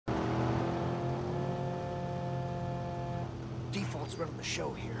Default's running the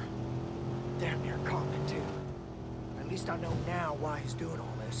show here. Damn near caught me, too. At least I know now why he's doing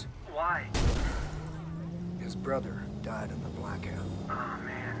all this. Why? His brother died in the blackout. Oh,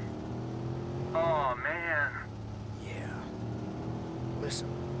 man. Oh, man. Yeah. Listen,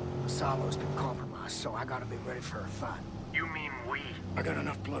 the silo's been compromised, so I gotta be ready for a fight. You mean we? I got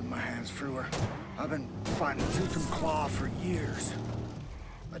enough blood in my hands, Frewer. I've been fighting tooth and claw for years.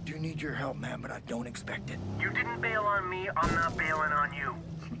 I do need your help, man, but I don't expect it. You didn't bail on me, I'm not bailing on you.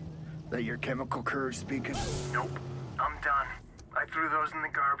 That your chemical courage speaking? Nope. I'm done. I threw those in the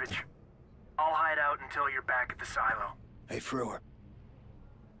garbage. I'll hide out until you're back at the silo. Hey, Frewer.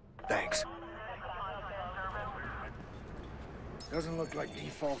 Thanks. Doesn't look like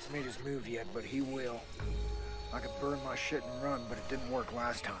Default's made his move yet, but he will. I could burn my shit and run, but it didn't work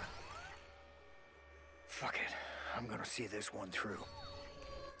last time. Fuck it. I'm gonna see this one through.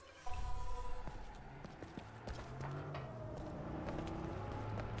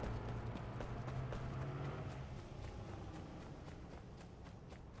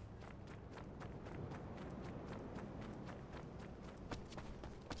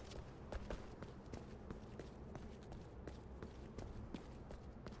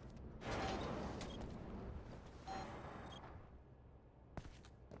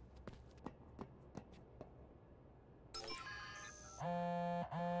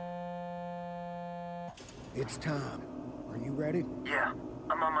 It's time. Are you ready? Yeah,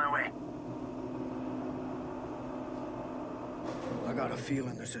 I'm on my way. I got a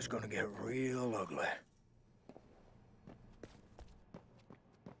feeling this is gonna get real ugly.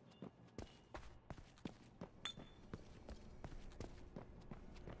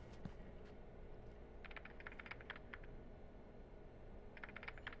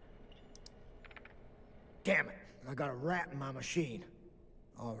 Damn it, I got a rat in my machine.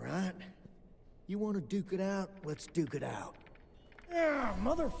 All right. You want to duke it out? Let's duke it out. Yeah,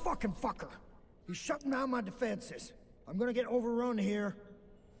 motherfucking fucker. He's shutting down my defenses. I'm gonna get overrun here.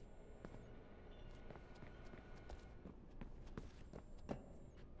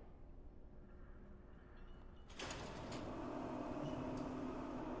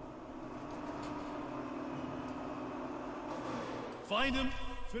 Find him,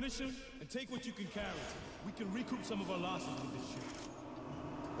 finish him, and take what you can carry. We can recoup some of our losses with this shit.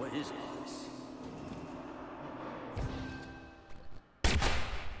 What is this?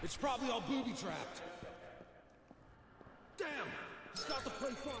 It's probably all booby-trapped. Damn! He's got the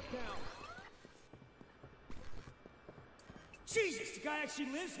place locked down. Jesus, the guy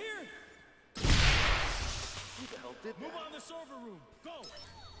actually lives here? Who the hell did that? Move on the server room. Go!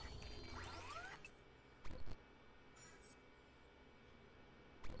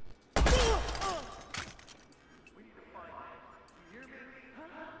 We need to find him. You hear me? Huh?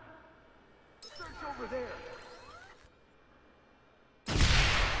 Search over there.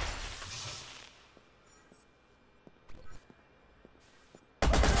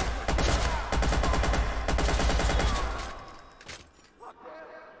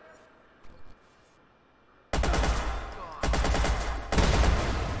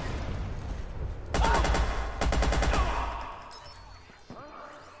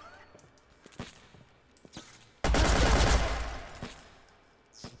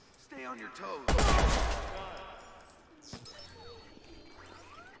 Stay on your toes.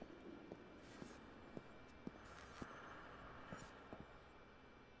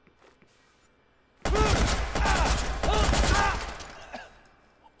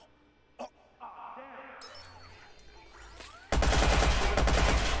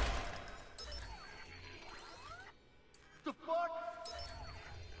 The fuck?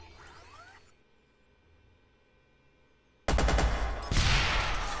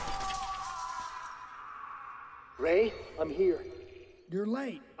 Ray, I'm here. You're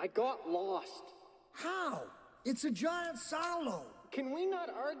late. I got lost. How? It's a giant silo. Can we not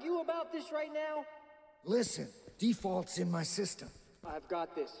argue about this right now? Listen, Default's in my system. I've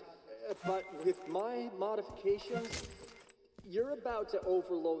got this. But with my modifications, you're about to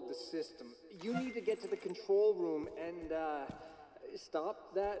overload the system. You need to get to the control room and,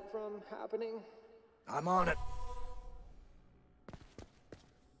 stop that from happening. I'm on it.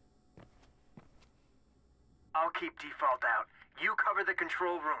 I'll keep Default out. You cover the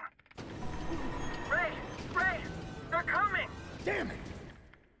control room. Ray! Ray! They're coming! Damn it!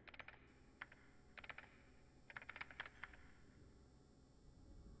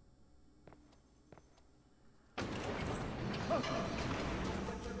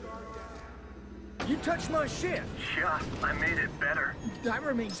 You touched my shit. Yeah, I made it better. That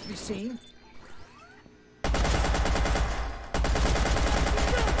remains to be seen.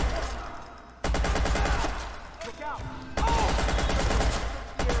 Look out! Oh!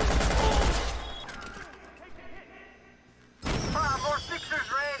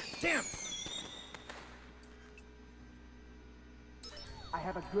 I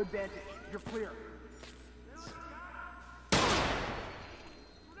have a good vantage. You're clear.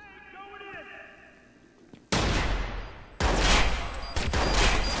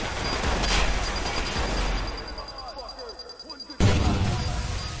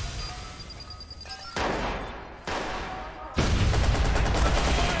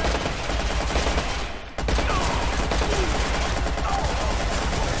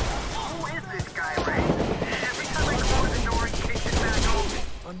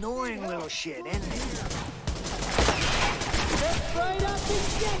 Annoying little shit, isn't it? Get right up and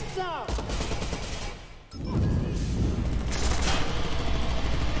get some!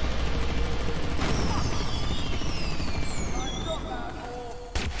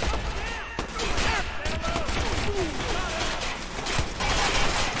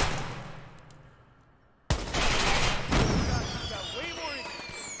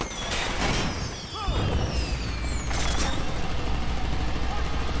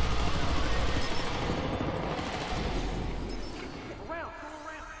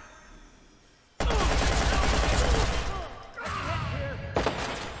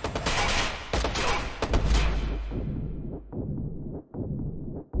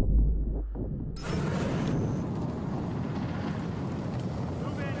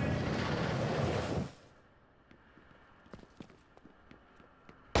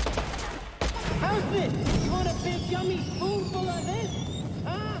 How's this? You want a big yummy spoonful of this?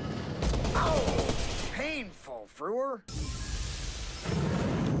 Huh? Oh, painful, Frewer.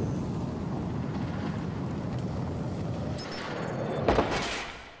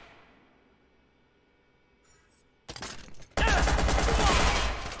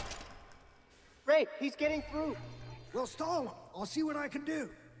 Ray, he's getting through. Well, stall him. I'll see what I can do.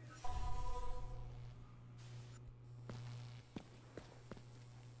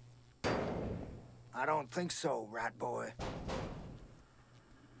 I don't think so, rat boy.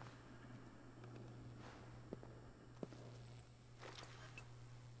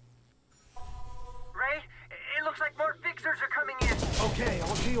 Ray, it looks like more fixers are coming in. Okay,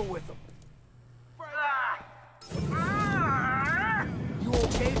 I'll deal with them. Ah! Ah! You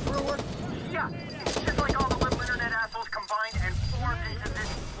okay, Frewer? Yeah, it's just like all the little internet assholes combined and formed into this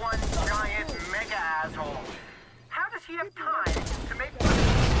one giant mega asshole. How does he have time to make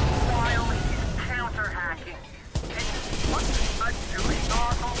while he's counter-hacking? And what's a douche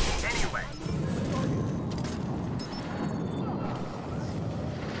nozzle anyway?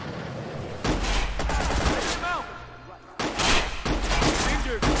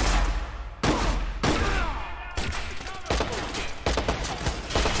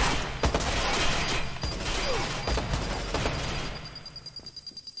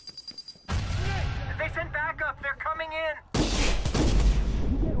 They sent backup. They're coming in.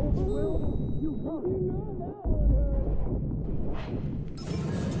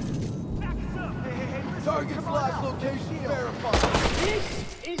 Target's last location verified. This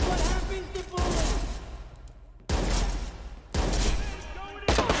is what happens to bullets.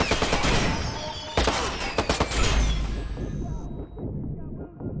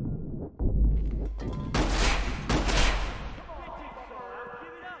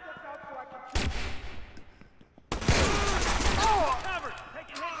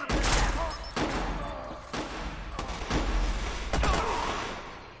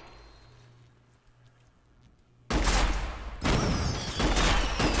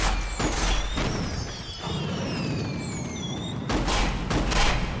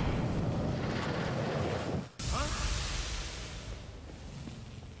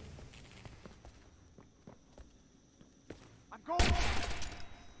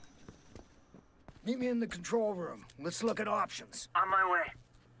 Meet me in the control room. Let's look at options. On my way.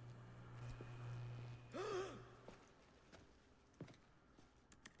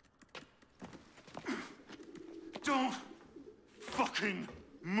 Don't fucking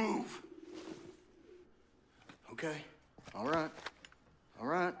move. Okay. All right. All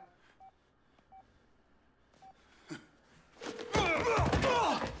right.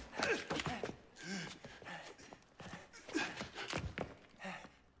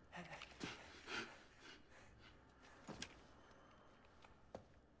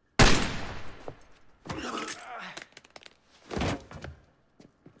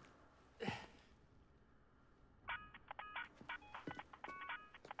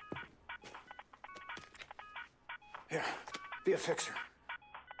 Here, be a fixer.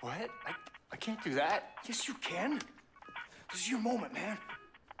 What? I can't do that. Yes, you can. This is your moment, man.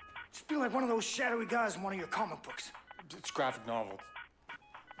 Just be like one of those shadowy guys in one of your comic books. It's graphic novel.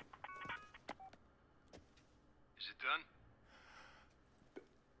 Is it done?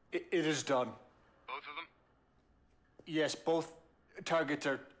 It is done. Both of them? Yes, both Targets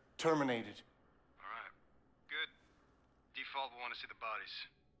are terminated. All right. Good. Default will want to see the bodies.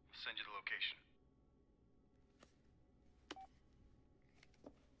 I'll send you the location.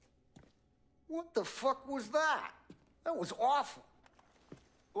 What the fuck was that? That was awful.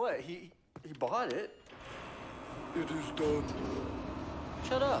 What? He bought it? It is done.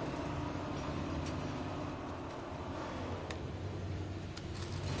 Shut up.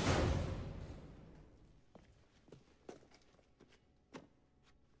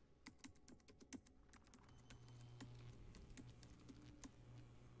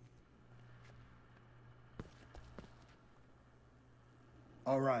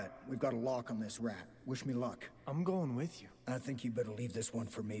 All right, we've got a lock on this rat. Wish me luck. I'm going with you. I think you better leave this one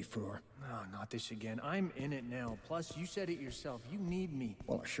for me, Fuhrer. No, not this again. I'm in it now. Plus, you said it yourself. You need me.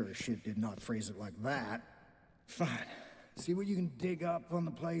 Well, I sure as shit did not phrase it like that. Fine. See what you can dig up on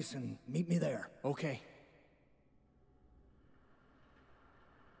the place and meet me there. Okay.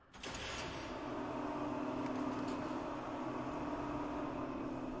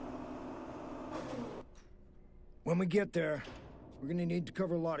 When we get there, we're gonna need to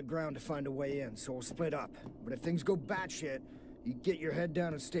cover a lot of ground to find a way in, so we'll split up. But if things go batshit, you get your head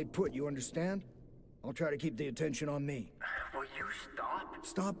down and stay put, you understand? I'll try to keep the attention on me. Will you stop?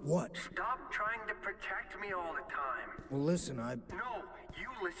 Stop what? Stop trying to protect me all the time. Well, listen, No, you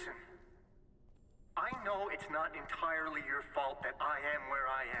listen. I know it's not entirely your fault that I am where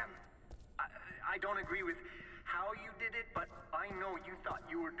I am. I don't agree with how you did it, but I know you thought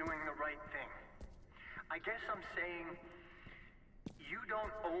you were doing the right thing. I guess I'm saying you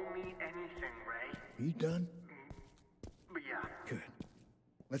don't owe me anything, Ray. Are you done? But yeah. Good.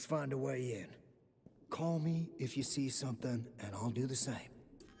 Let's find a way in. Call me if you see something, and I'll do the same.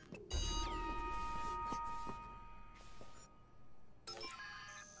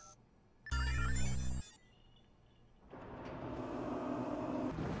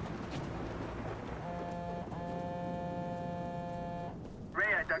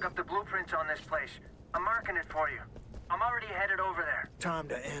 Ray, I dug up the blueprints on this place. I'm marking it for you. I'm already headed over there. Time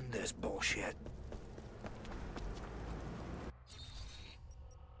to end this bullshit.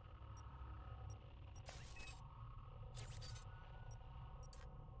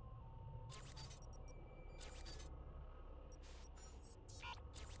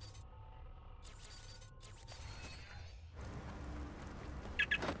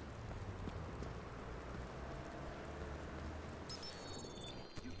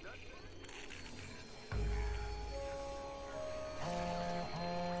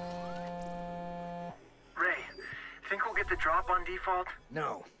 Think we'll get the drop on default?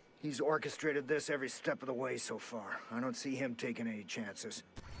 No. He's orchestrated this every step of the way so far. I don't see him taking any chances.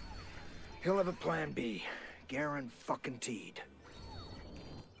 He'll have a plan B. Guaranteed.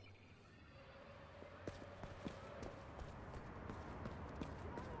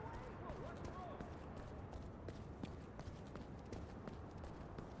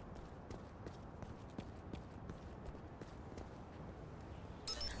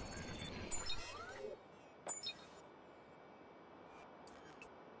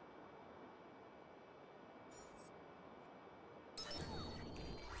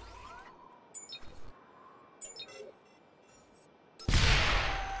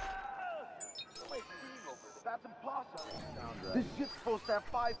 That's impossible. This shit's supposed to have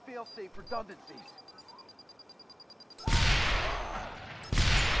 5 fail-safe redundancies.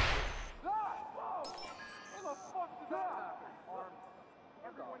 Whoa! How the fuck did that happen?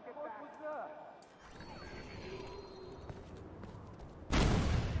 Everyone get back. What was that?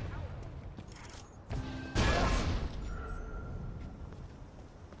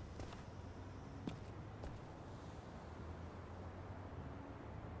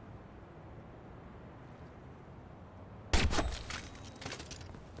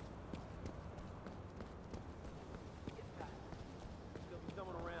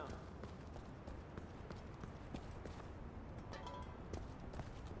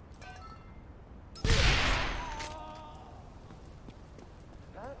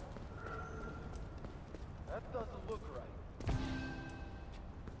 That doesn't look right.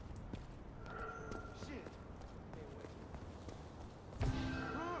 Shit. Hey, wait.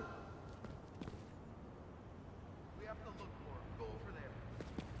 We have to look for him. Go over there.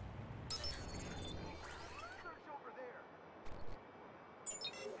 Search over there.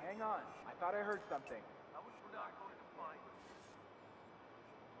 Hang on. I thought I heard something. I wish we're not going to find him.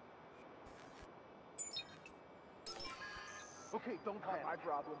 Okay, don't panic. My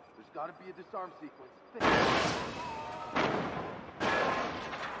problem. There's gotta be a disarm sequence.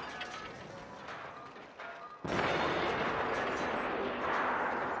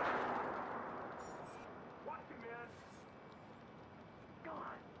 Watch it, man.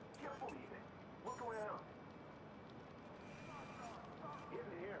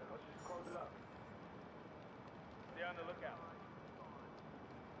 on the lookout.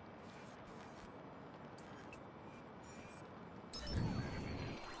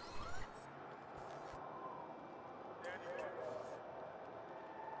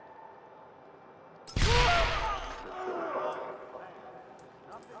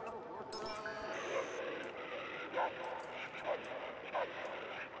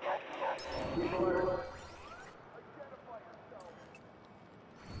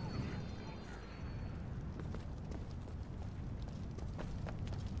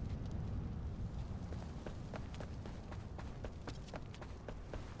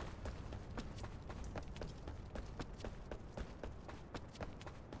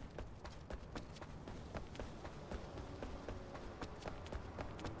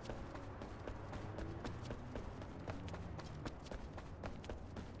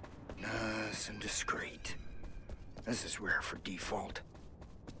 Nice and discreet. This is rare for default.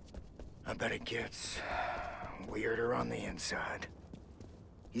 I bet it gets weirder on the inside.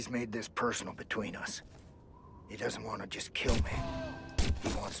 He's made this personal between us. He doesn't want to just kill me.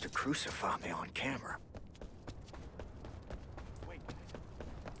 He wants to crucify me on camera. Wait,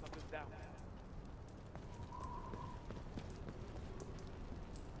 something's down.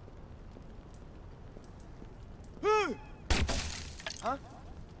 Huh?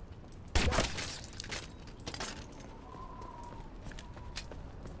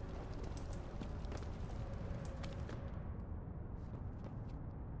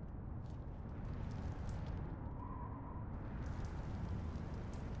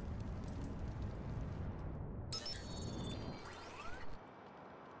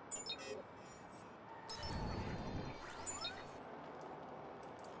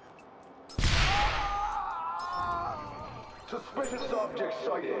 Suspicious object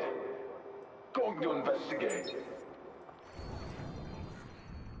sighted. Going to investigate.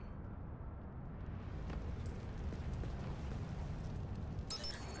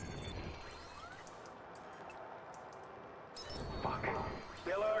 Fuck.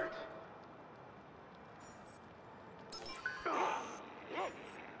 Stay alert.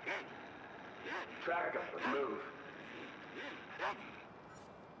 Track him. Let's move.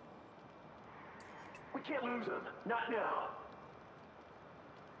 We can't lose him. Not now.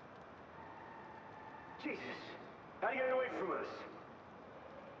 Jesus, how do you get away from us?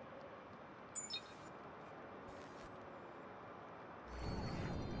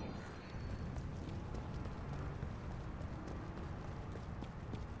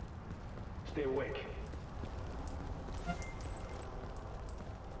 Stay awake.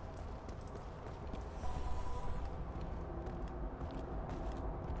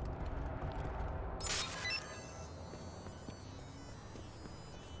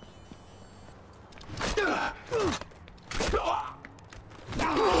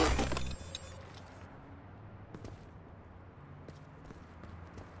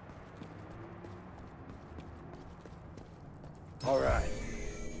 All right.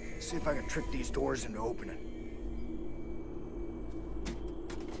 See if I can trick these doors into opening.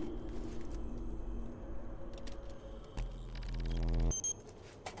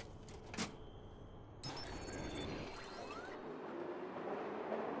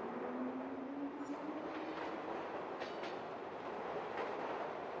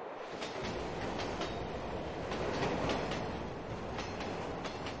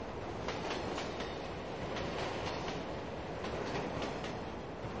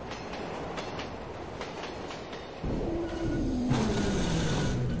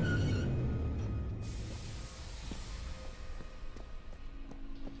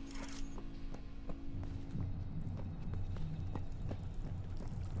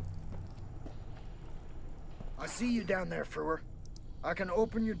 I see you down there, Frewer. I can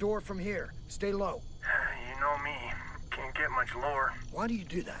open your door from here. Stay low. You know me. Can't get much lower. Why do you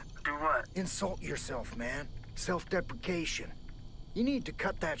do that? Do what? Insult yourself, man. Self-deprecation. You need to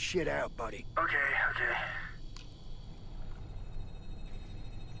cut that shit out, buddy. Okay.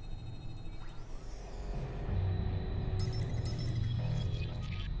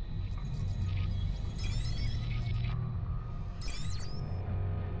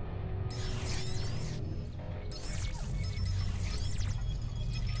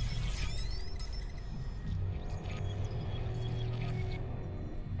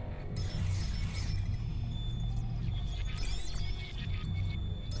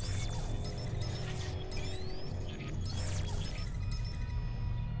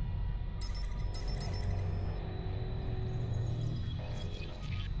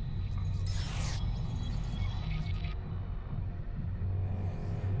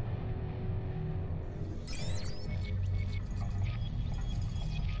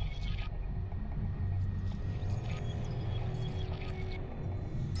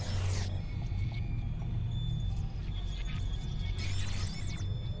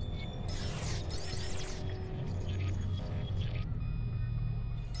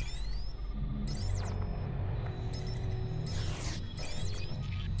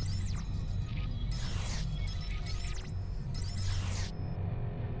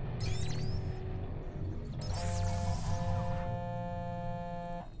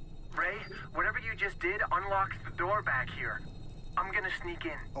 just did unlocks the door back here. I'm gonna sneak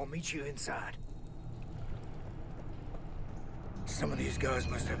in. I'll meet you inside. Some of these guys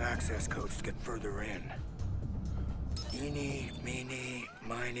must have access codes to get further in. Eeny, meeny,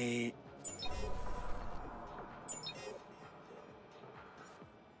 miny.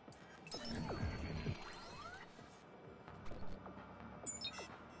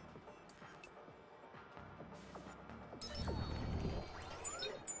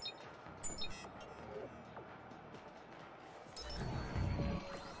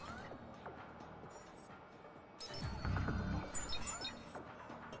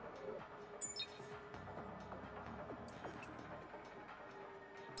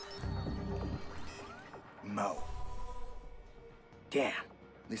 Mo. Damn,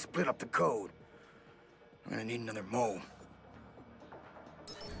 they split up the code. I'm gonna need another Mo.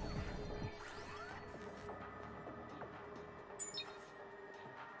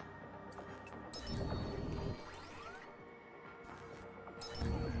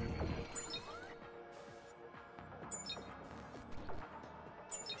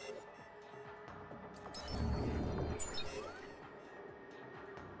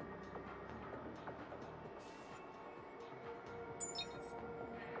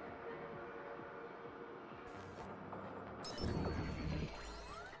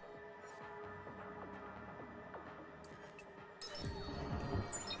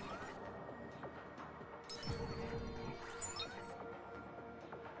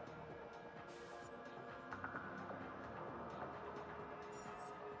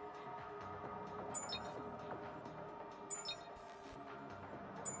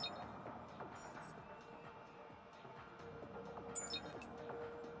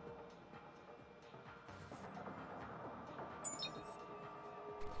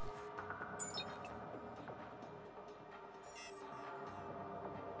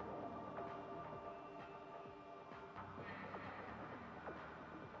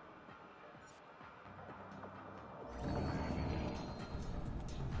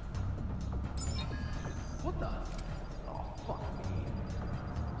 What the? Oh, fuck me.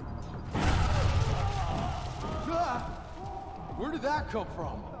 Where did that come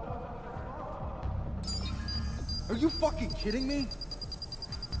from? Are you fucking kidding me?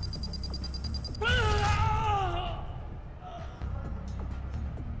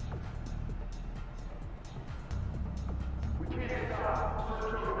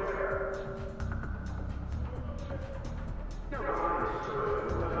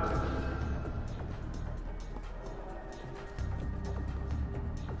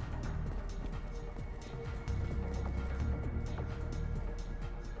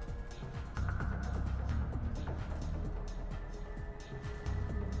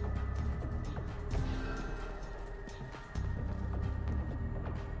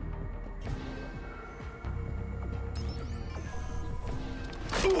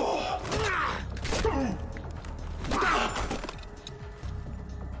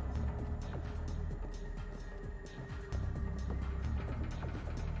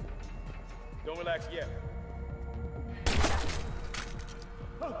 Don't relax yet.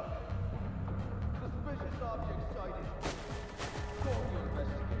 Suspicious object sighted. Call to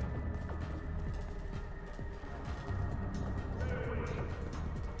investigate.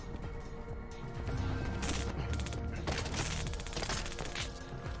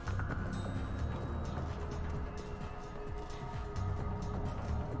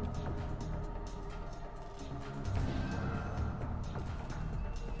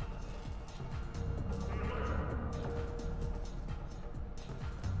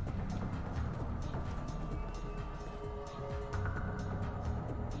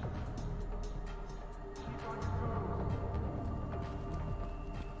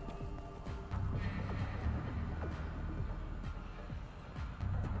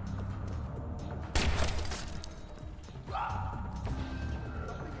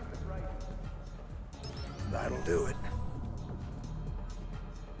 That'll do it.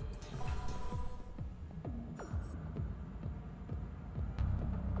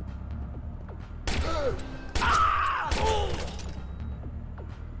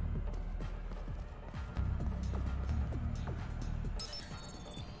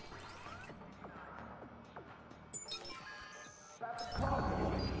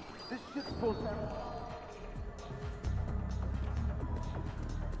 This shit's supposed to have...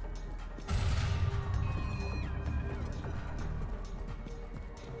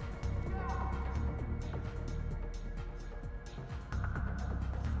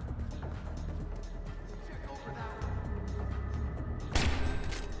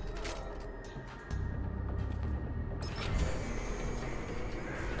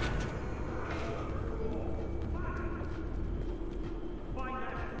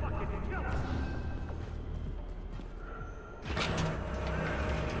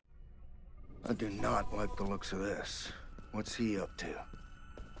 I do not like the looks of this. What's he up to?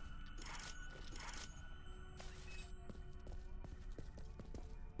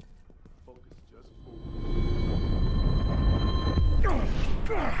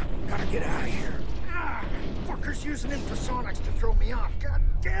 Gotta get out of here. Fucker's using infrasonics to throw me off. God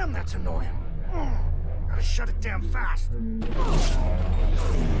damn, that's annoying. Gotta shut it down fast.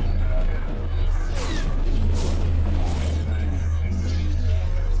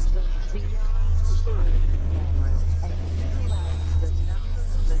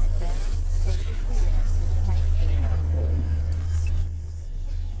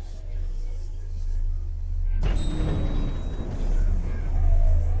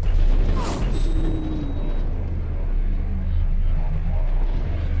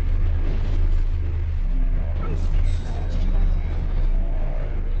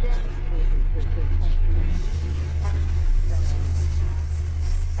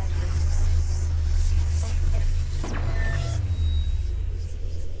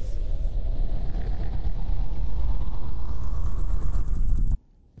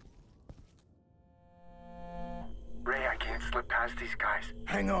 Slip past these guys.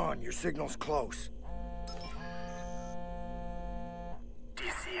 Hang on, your signal's close. Do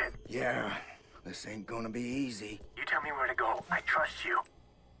you see it? Yeah, this ain't gonna be easy. You tell me where to go. I trust you.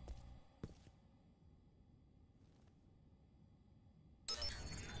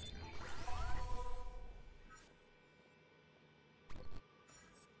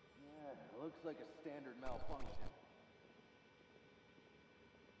 Yeah, looks like a standard malfunction.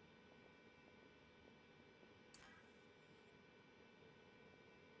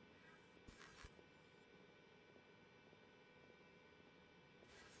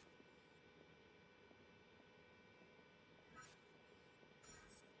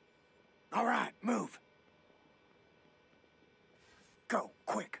 All right, move. Go,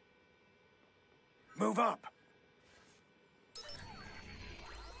 quick. Move up.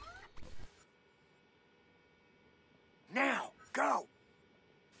 Now, go.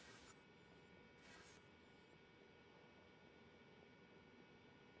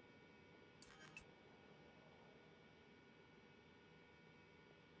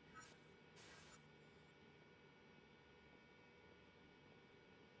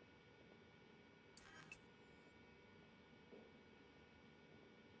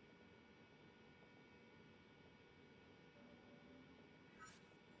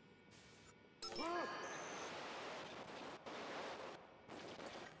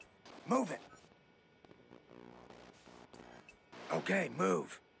 Move it. Okay,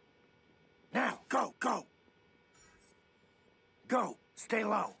 move. Now, go, go. Go, stay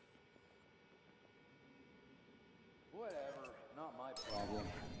low. Whatever, not my problem.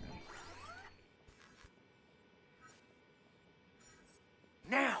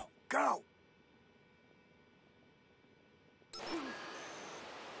 Now, go.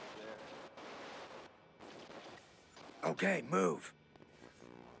 Okay, move.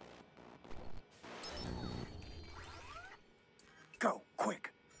 Go,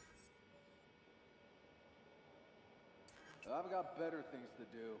 quick. I've got better things to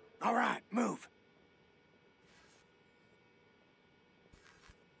do. All right, move.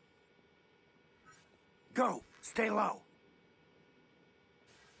 Go, stay low.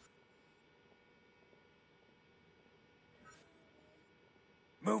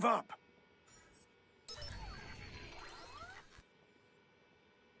 Move up.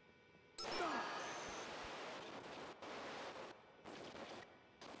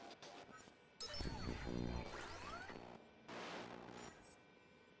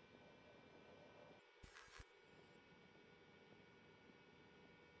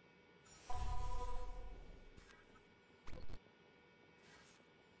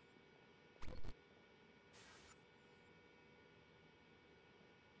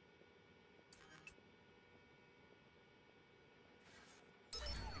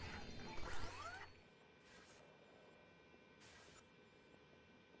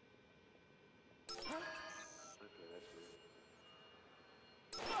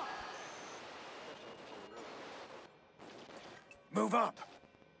 Move up.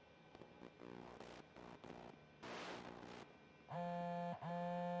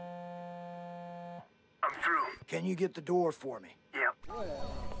 I'm through. Can you get the door for me? Yep.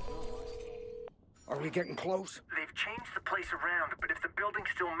 Are we getting close? They've changed the place around, but if the building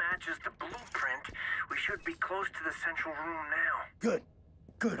still matches the blueprint, we should be close to the central room now. Good.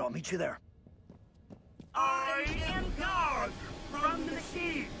 Good, I'll meet you there. I am God from the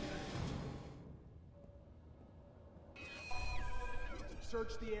machine.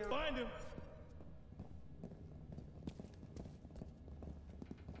 Search the area. Find him.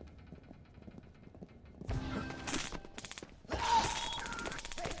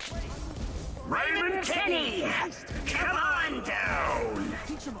 Kenny! Come on down!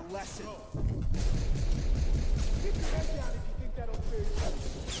 Teach him a lesson. Keep your head down if you think that'll clear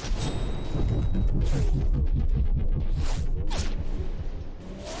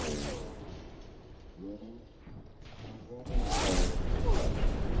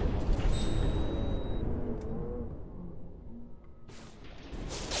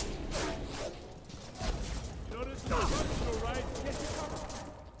You know this is personal, right?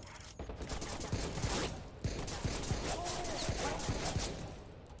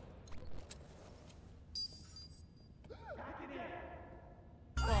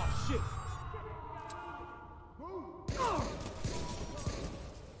 Oh, shit.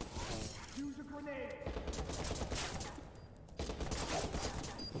 Use a grenade.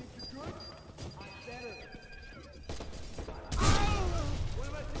 Think you're good? I'm better. What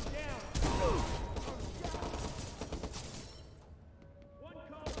am I sitting down? One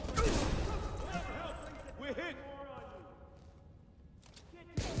call. Help! We're hit!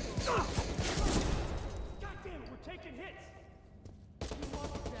 God damn it, we're taking hits.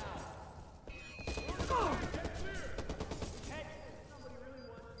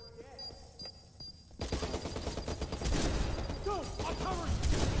 Go! I'll cover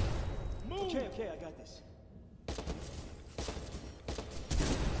you! Move! Okay, I got this.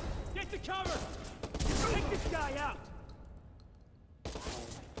 Get to cover! Take this guy out.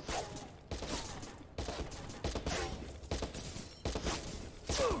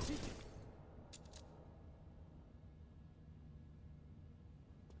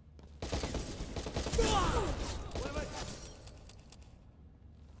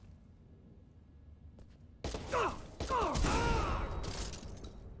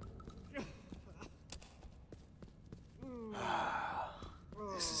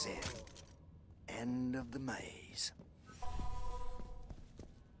 This is it. End of the maze.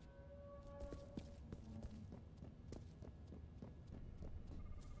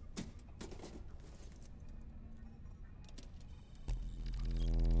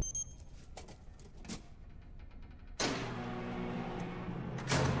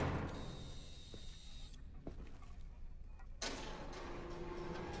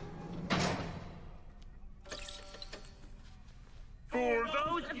 For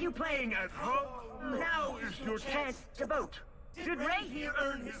those of you playing at home, now is your chance to vote. Should Ray here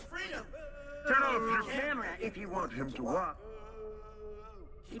earn his freedom? Turn off your camera if you want him to walk.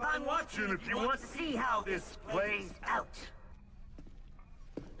 Keep on watching if you want to see how this plays out.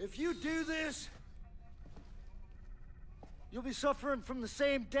 If you do this, you'll be suffering from the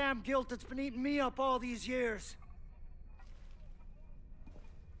same damn guilt that's been eating me up all these years.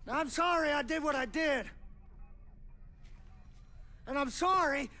 Now, I'm sorry I did what I did. And I'm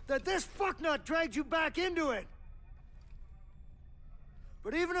sorry that this fucknut dragged you back into it.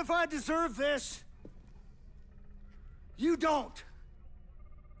 But even if I deserve this, you don't.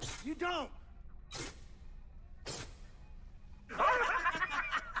 You don't.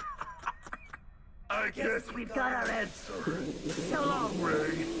 I guess we've got our answer. So long,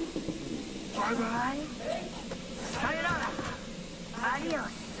 Ray. Bye-bye. Sayonara.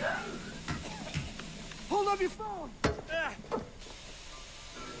 Adios. Hold up your phone!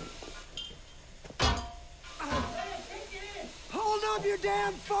 Hold up your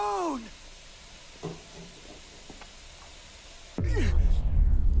damn phone!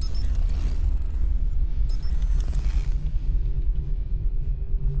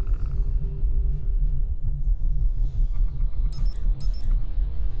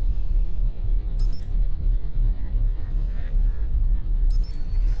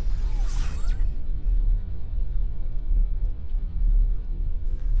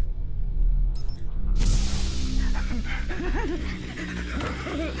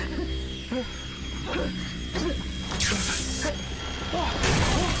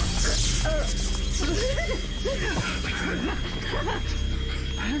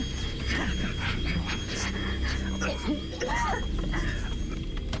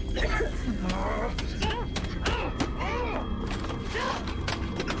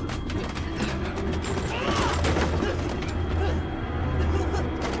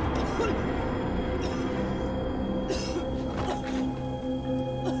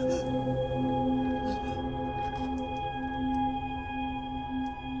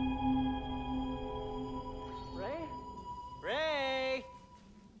 Ray!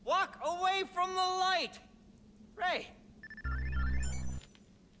 Walk away from the light! Ray!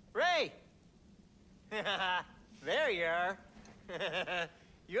 Ray! There you are.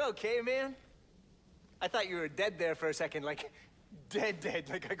 You okay, man? I thought you were dead there for a second, like Dead.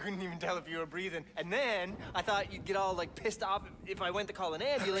 Like, I couldn't even tell if you were breathing. And then I thought you'd get all, like, pissed off if I went to call an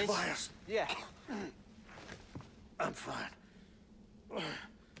ambulance. Tobias. Yeah. I'm fine.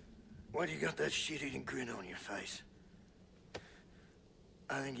 Why do you got that shit-eating grin on your face?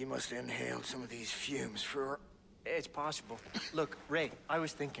 I think you must have inhaled some of these fumes for... It's possible. Look, Ray, I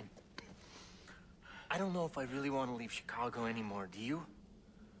was thinking. I don't know if I really want to leave Chicago anymore, do you?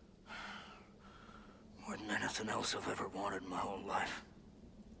 More than anything else I've ever wanted in my whole life.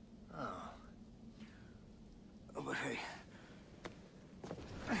 Oh. Oh, but hey...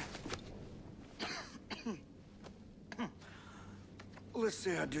 Let's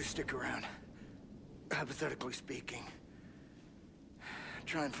say I do stick around. Hypothetically speaking.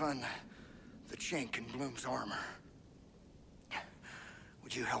 Try and find the chink in Bloom's armor.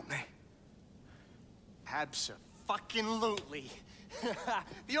 Would you help me? Abso-fucking-lutely.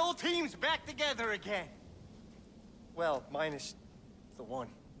 The old team's back together again. Well, minus the one.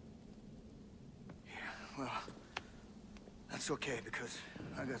 Yeah, well, that's okay because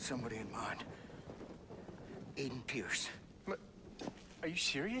I got somebody in mind. Aiden Pierce. Are you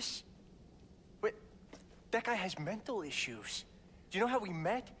serious? Wait, that guy has mental issues. Do you know how we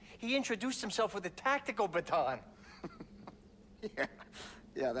met? He introduced himself with a tactical baton.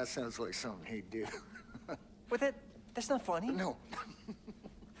 Yeah, that sounds like something he'd do. But that's not funny. No.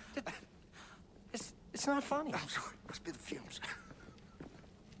 It's not funny. I'm sorry, must be the fumes.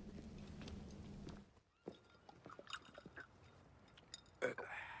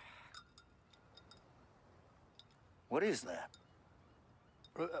 What is that?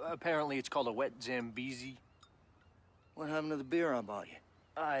 Apparently it's called a wet Zambezi. What happened to the beer I bought you?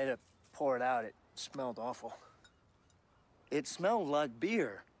 I had to pour it out. It smelled awful. It smelled like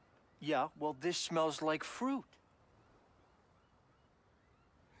beer. Yeah, well, this smells like fruit.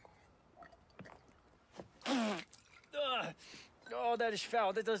 Oh, that is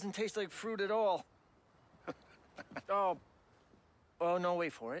foul. That doesn't taste like fruit at all. Oh. Oh, no,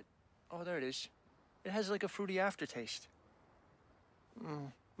 wait for it. Oh, there it is. It has like a fruity aftertaste.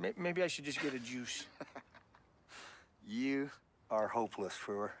 Maybe I should just get a juice. You are hopeless,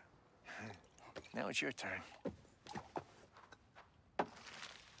 Frewer. Now it's your turn.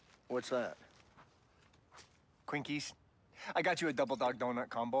 What's that? Quinkies. I got you a double dog donut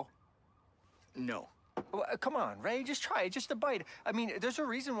combo. No. Well, come on, Ray, just try it, just a bite. I mean, there's a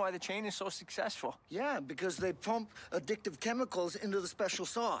reason why the chain is so successful. Yeah, because they pump addictive chemicals into the special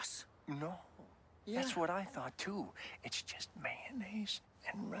sauce. No. Yeah. That's what I thought, too. It's just mayonnaise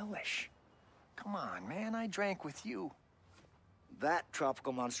and relish. Come on, man, I drank with you. That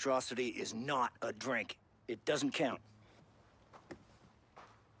tropical monstrosity is not a drink. It doesn't count.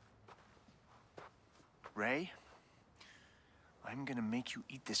 Ray, I'm gonna make you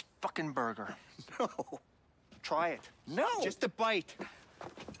eat this fucking burger. No. Try it. No. Just a bite.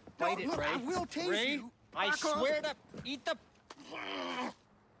 Bite No, it, look, Ray. I will tase Ray, you. I Back off. swear to eat the...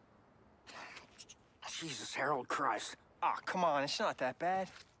 Jesus, Harold Christ. Ah, come on, it's not that bad.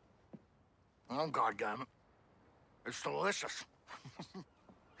 Oh, goddammit. It's delicious.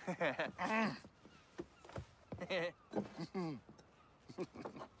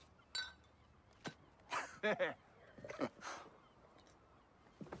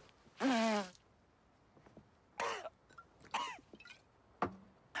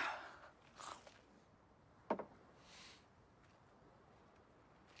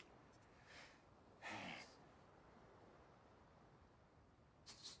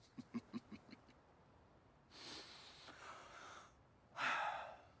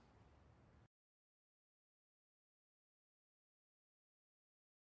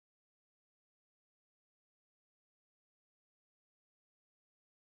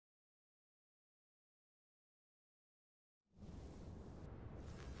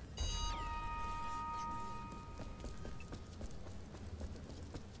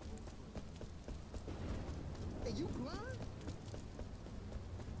 Hey, you blind?